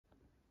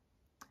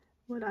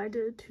What I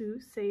did to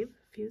save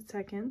a few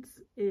seconds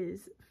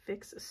is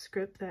fix a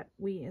script that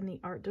we in the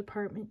art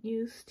department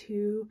use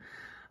to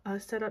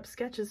set up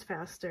sketches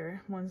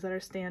faster, ones that are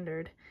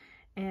standard.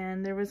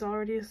 And there was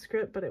already a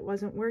script, but it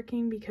wasn't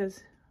working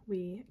because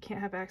we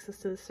can't have access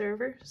to the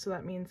server. So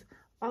that means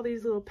all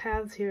these little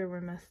paths here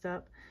were messed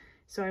up.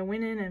 So I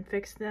went in and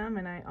fixed them,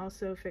 and I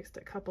also fixed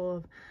a couple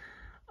of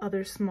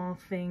other small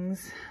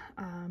things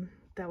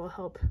that will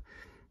help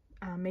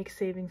make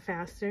saving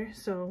faster.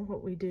 So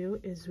what we do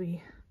is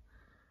we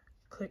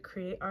click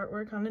create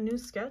artwork on a new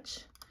sketch,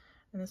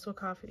 and this will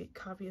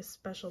copy a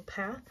special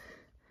path,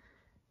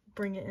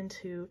 bring it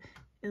into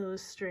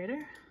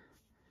Illustrator,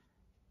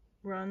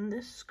 run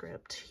this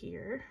script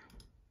here,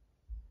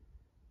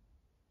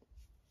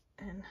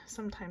 and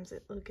sometimes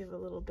it will give a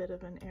little bit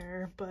of an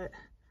error, but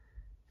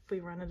if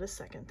we run it a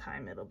second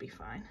time it'll be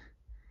fine.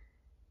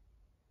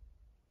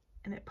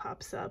 And it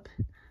pops up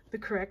the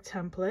correct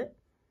template,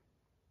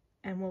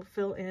 and we'll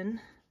fill in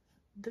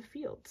the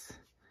fields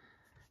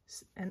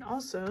and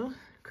also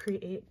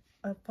create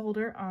a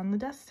folder on the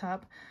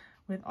desktop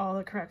with all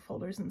the correct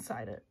folders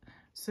inside it.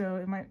 So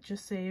it might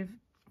just save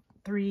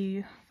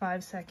 3-5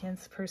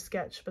 seconds per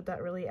sketch, but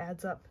that really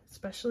adds up,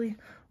 especially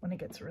when it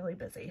gets really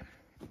busy.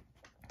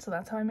 So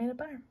that's how I made it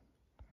better.